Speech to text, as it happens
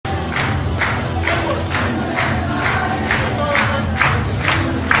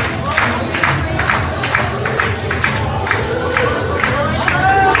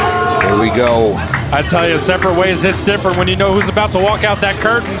we go. I tell you, separate ways hits different when you know who's about to walk out that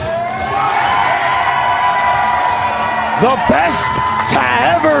curtain. The best to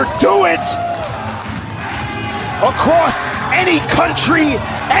ever do it across any country,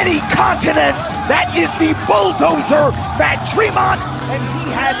 any continent. That is the bulldozer, Matt Tremont, and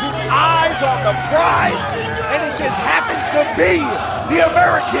he has his eyes on the prize, and it just happens to be the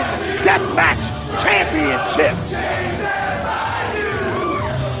American Deathmatch Championship.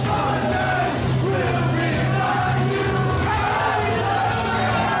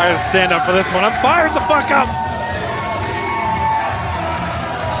 I gotta stand up for this one. I'm fired the fuck up.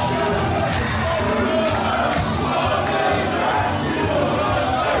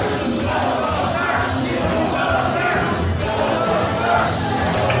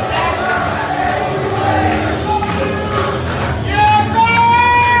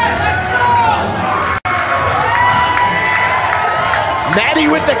 Matty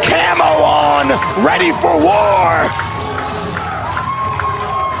with the camo on, ready for war.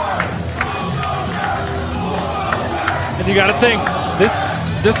 And you got to think,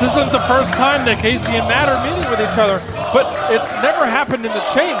 this isn't the first time that Kasey and Matt are meeting with each other, but it never happened in the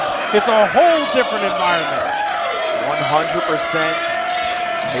chains. It's a whole different environment. 100%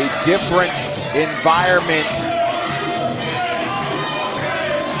 a different environment.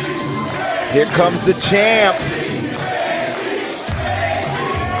 Here comes the champ.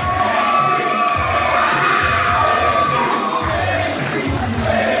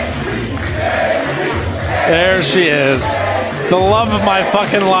 There she is. The love of my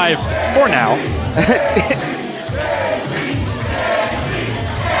fucking life. For now.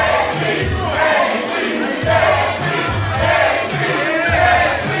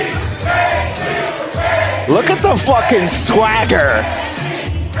 Look at the fucking swagger.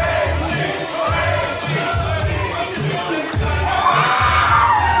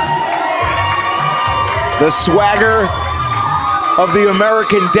 The swagger of the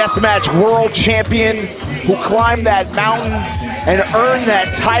American Deathmatch World Champion who climbed that mountain and earned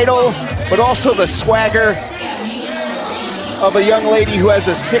that title, but also the swagger of a young lady who has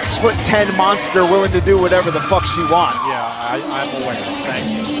a 6'10" monster willing to do whatever the fuck she wants. Yeah, I'm aware.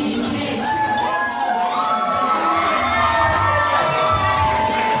 Thank you.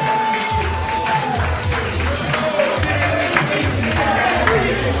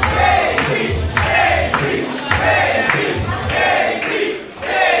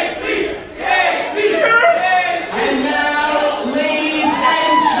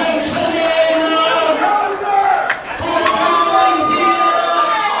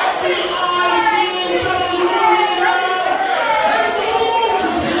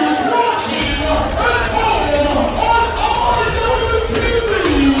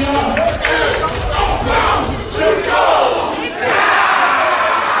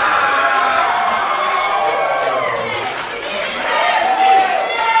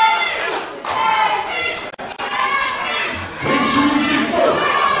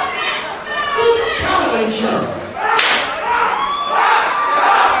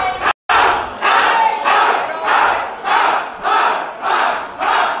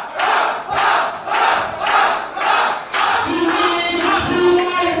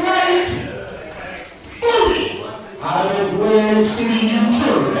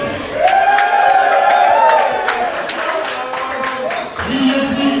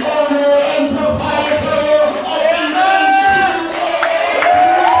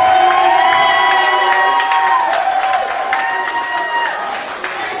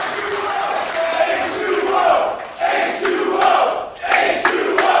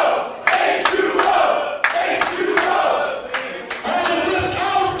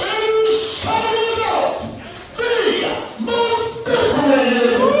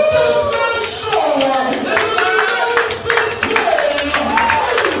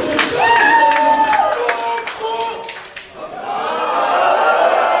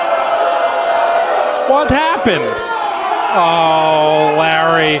 What happened? Oh,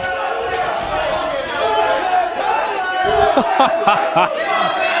 Larry.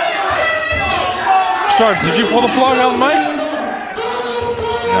 Sharks, did you pull the plug on the mic?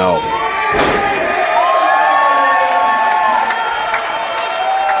 No.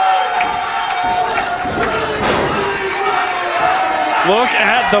 Look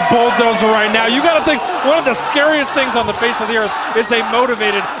at the bulldozer right now. You got to think, one of the scariest things on the face of the earth is a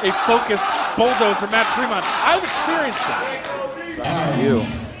motivated, a focused bulldozer, Matt Tremont. I've experienced that. That's for you.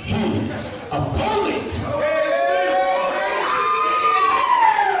 His opponent.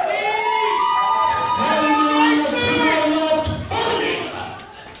 Standing to my left, fighting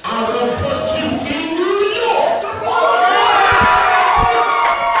out of Kasey, New York.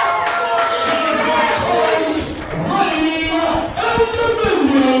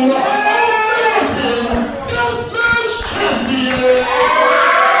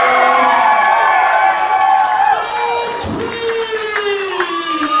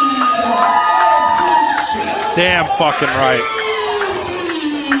 fucking right.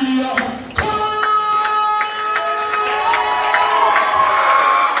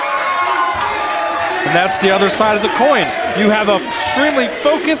 And that's the other side of the coin. You have a extremely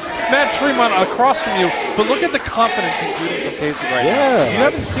focused Matt Tremont across from you, but look at the confidence exuding from Kasey right now. You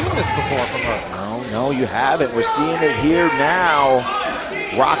haven't seen this before from her. No, you haven't. We're seeing it here now.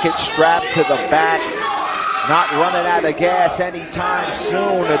 Rocket strapped to the back. Not running out of gas anytime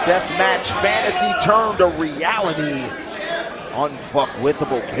soon. A deathmatch fantasy turned to reality.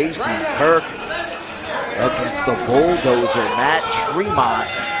 Unfuckwithable Kasey Kirk against the bulldozer Matt Tremont.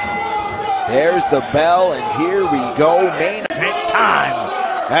 There's the bell, and here we go. Main event time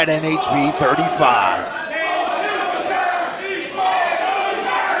at NHB 35.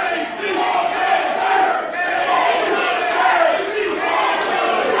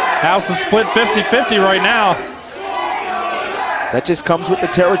 House is split 50-50 right now. That just comes with the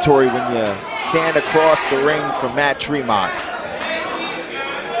territory when you stand across the ring from Matt Tremont.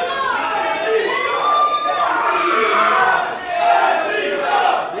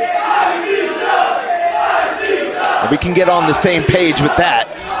 We can get on the same page with that.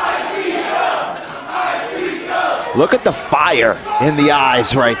 Look at the fire in the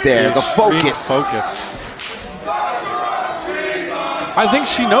eyes right there, the focus. I think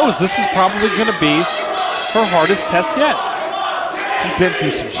she knows this is probably going to be her hardest test yet. She's been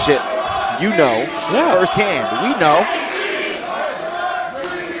through some shit, you know, firsthand. We know.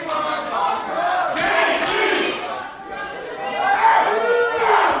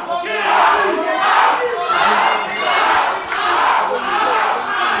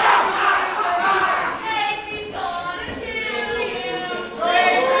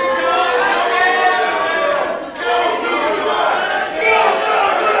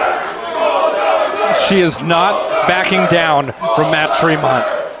 She is not backing down from Matt Tremont.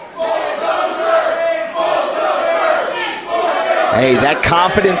 Hey, that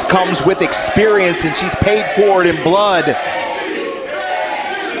confidence comes with experience, and she's paid for it in blood.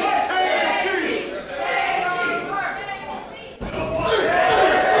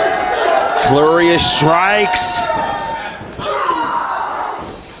 Flurry of strikes.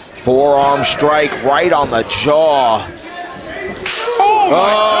 Forearm strike right on the jaw.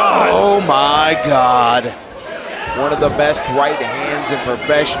 Oh my God. One of the best right hands in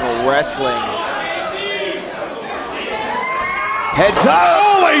professional wrestling. Heads up.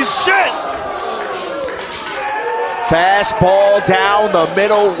 Holy shit! Fastball down the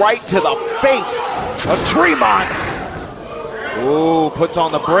middle, right to the face of Tremont. Ooh, puts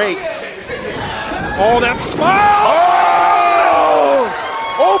on the brakes. Oh, that smile! Oh!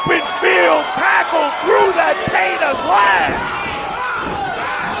 Open field tackle through that pane of glass.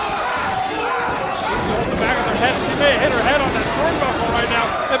 She may hit her head on that turnbuckle right now,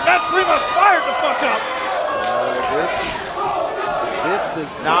 and Matt Tremont's fired the fuck up. This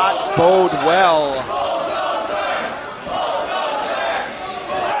does not bode well.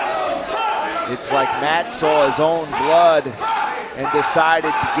 It's like Matt saw his own blood and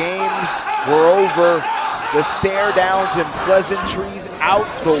decided the games were over. The stare downs and pleasantries out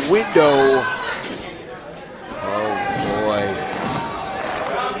the window. Oh boy.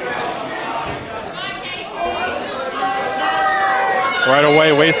 Right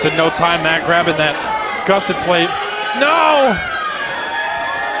away, wasted no time. Matt grabbing that gusset plate. No!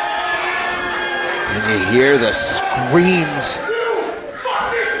 And you hear the screams.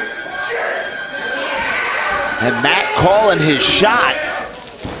 And Matt calling his shot.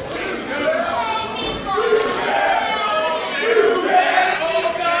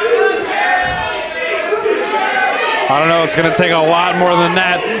 I don't know, it's gonna take a lot more than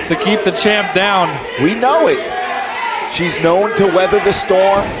that to keep the champ down. We know it. She's known to weather the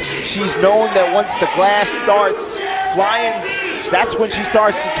storm. She's known that once the glass starts flying, that's when she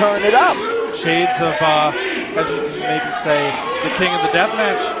starts to turn it up. Shades of, as you maybe say, the king of the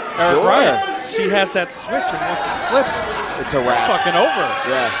deathmatch, Eric Ryan. She has that switch, and once it's flipped, it's a wrap. It's fucking over.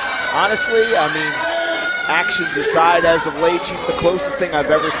 Yeah. Honestly, I mean, actions aside, as of late, she's the closest thing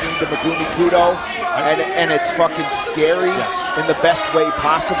I've ever seen to Megumi Kudo, and it's fucking scary in the best way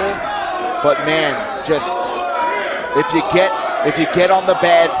possible. But man, just if you get on the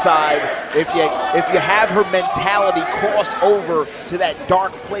bad side, if you have her mentality cross over to that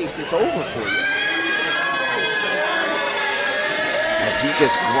dark place, it's over for you. As he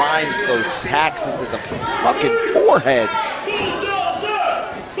just grinds those tacks into the fucking forehead.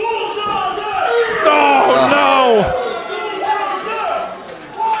 Oh no!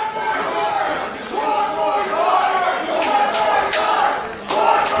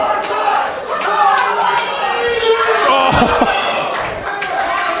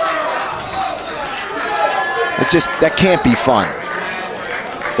 that can't be fun.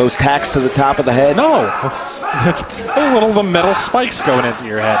 Those tacks to the top of the head. No. The metal spikes going into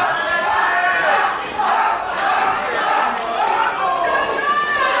your head.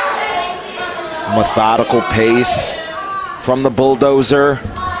 Methodical pace from the bulldozer.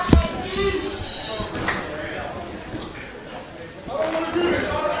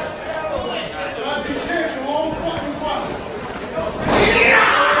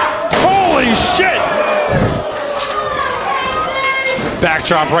 Holy shit!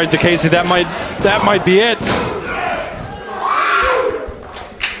 Backdrop right to Kasey. That might be it.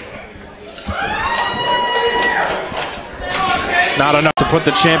 Not enough to put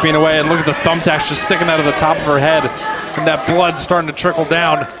the champion away, and look at the thumbtacks just sticking out of the top of her head, and that blood starting to trickle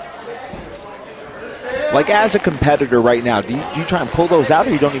down. Like, as a competitor right now, do you try and pull those out,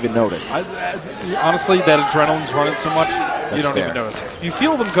 or you don't even notice? Honestly, that adrenaline's running so much, you don't even notice. You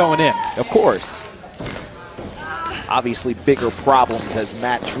feel them going in. Of course. Obviously, bigger problems as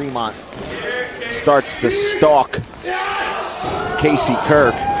Matt Tremont starts to stalk Kasey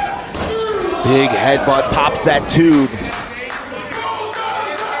Kirk. Big headbutt, pops that tube.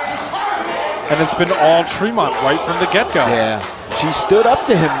 And it's been all Tremont right from the get-go. Yeah. She stood up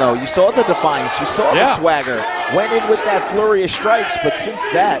to him, though. You saw the defiance. You saw the swagger. Went in with that flurry of strikes, but since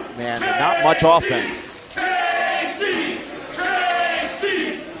that, man, not much offense.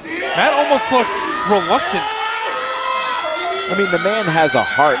 Matt almost looks reluctant. I mean, the man has a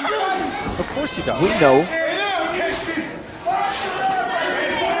heart. Of course he does. We know.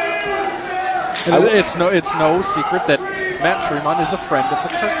 It's no secret that Matt Tremont is a friend of the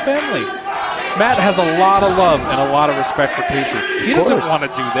Kirk family. Matt has a lot of love and a lot of respect for Kasey. He doesn't want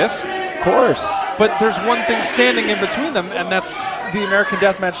to do this. Of course. But there's one thing standing in between them, and that's the American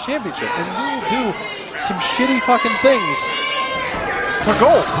Deathmatch Championship. And you will do some shitty fucking things for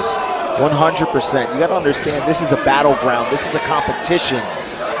gold. 100%. You got to understand, this is a battleground. This is a competition.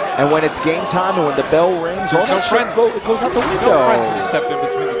 And when it's game time and when the bell rings, all that shit goes out the window. No friends when you step in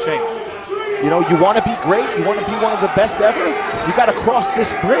between the chains. You know, you want to be great, you want to be one of the best ever, you got to cross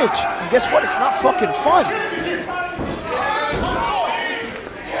this bridge. And guess what? It's not fucking fun.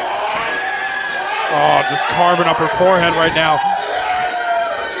 Oh, just carving up her forehead right now.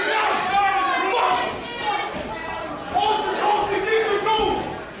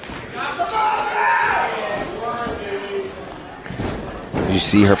 You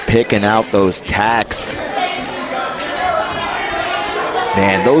see her picking out those tacks.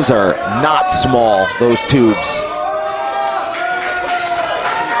 Man, those are not small, those tubes.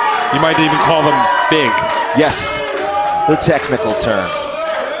 You might even call them big. Yes, the technical term.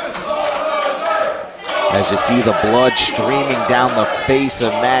 As you see the blood streaming down the face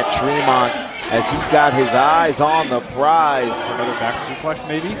of Matt Tremont as he got his eyes on the prize. Another back suplex,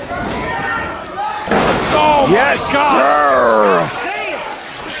 maybe? Oh, yes, my God. Sir!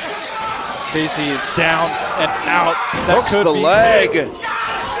 Kasey is down and out. That Hooks could the be leg. big. You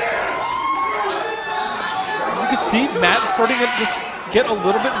can see Matt starting to just get a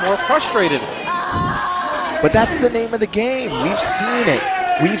little bit more frustrated. But that's the name of the game. We've seen it.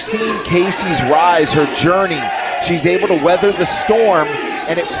 We've seen Kasey's rise, her journey. She's able to weather the storm,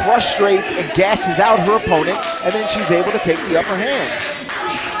 and it frustrates and gasses out her opponent, and then she's able to take the upper hand.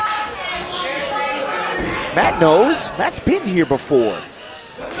 Matt knows. Matt's been here before.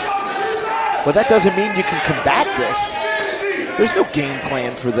 But that doesn't mean you can combat this. There's no game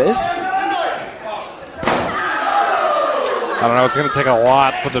plan for this. I don't know, it's going to take a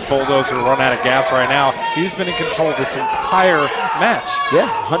lot for the Bulldozer to run out of gas right now. He's been in control of this entire match. Yeah,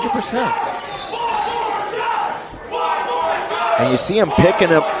 100%. And you see him picking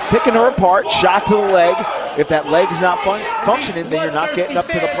her apart, shot to the leg. If that leg's not functioning, then you're not getting up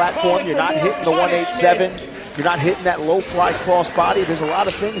to the platform. You're not hitting the 187. You're not hitting that low fly cross body. There's a lot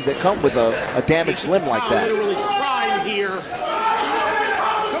of things that come with a damaged limb like that. Literally crying here.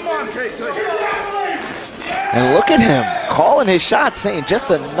 Come on, Kasey. And look at him calling his shot, saying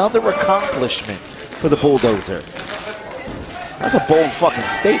just another accomplishment for the Bulldozer. That's a bold fucking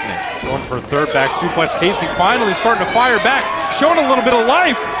statement. Going for a third back suplex. Kasey finally starting to fire back, showing a little bit of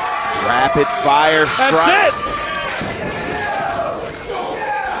life. Rapid fire strikes. That's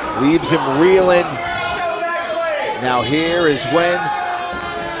it. Leaves him reeling. Now here is when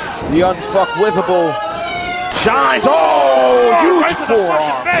the unfuckwithable shines. Oh, huge right to the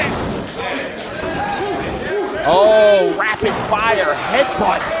forearm. face. Oh, rapid fire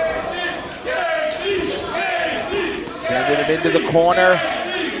headbutts. Sending him into the corner.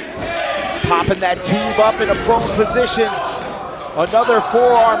 Popping that tube up in a prone position. Another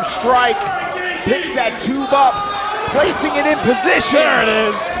forearm strike. Picks that tube up. Placing it in position. There it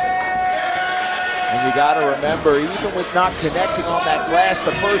is. And you got to remember, even with not connecting on that glass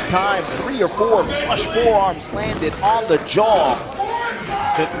the first time, 3 or 4 flush forearms landed on the jaw.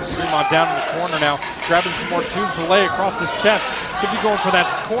 Sitting Tremont down in the corner now, grabbing some more tubes to lay across his chest. Could be going for that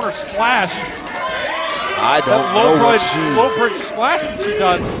corner splash. I don't know what low bridge splash that she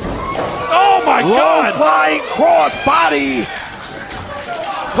does. Oh my God! Flying cross body.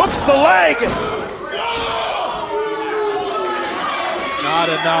 Hooks the leg. Not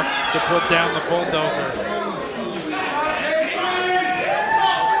enough to put down the bulldozer.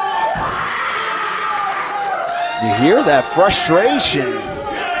 You hear that frustration.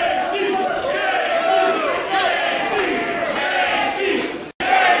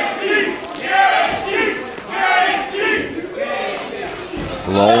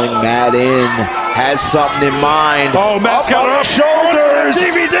 Blowing Matt in, has something in mind. Oh, Matt's got her up. Shoulders.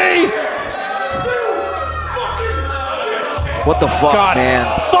 DVD. What the fuck, God, man?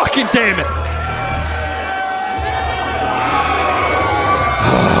 Fucking damn it.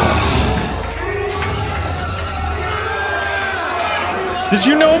 Did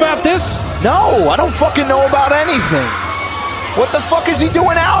you know about this? No, I don't fucking know about anything. What the fuck is he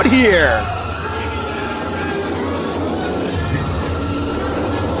doing out here?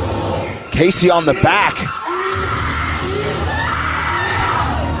 Kasey on the back.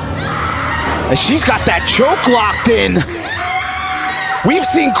 And she's got that choke locked in. We've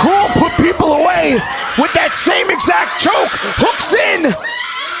seen Cruel put people away with that same exact choke. Hooks in.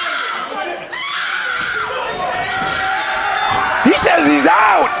 He says he's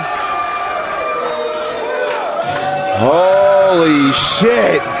out. Holy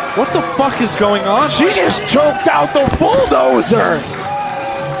shit. What the fuck is going on? She just choked out the bulldozer.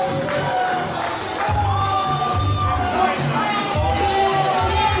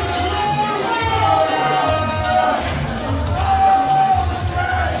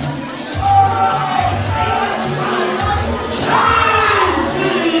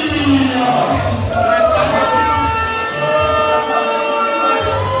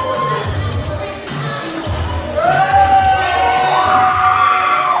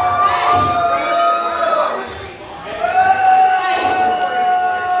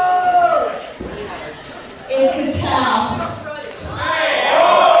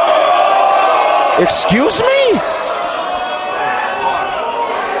 Excuse me?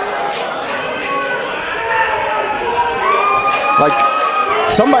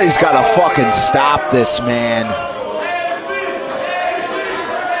 Like, somebody's got to fucking stop this, man.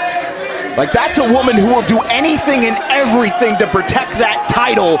 Like, that's a woman who will do anything and everything to protect that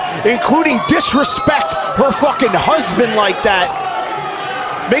title, including disrespect her fucking husband like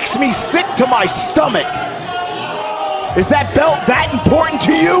that. Makes me sick to my stomach. Is that belt that important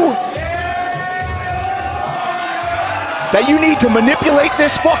to you? That you need to manipulate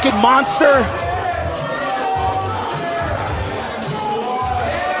this fucking monster?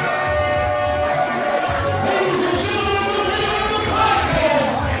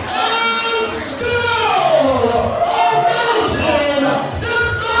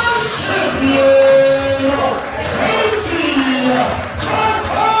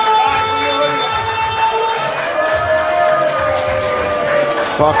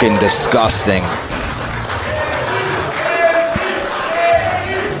 Fucking disgusting.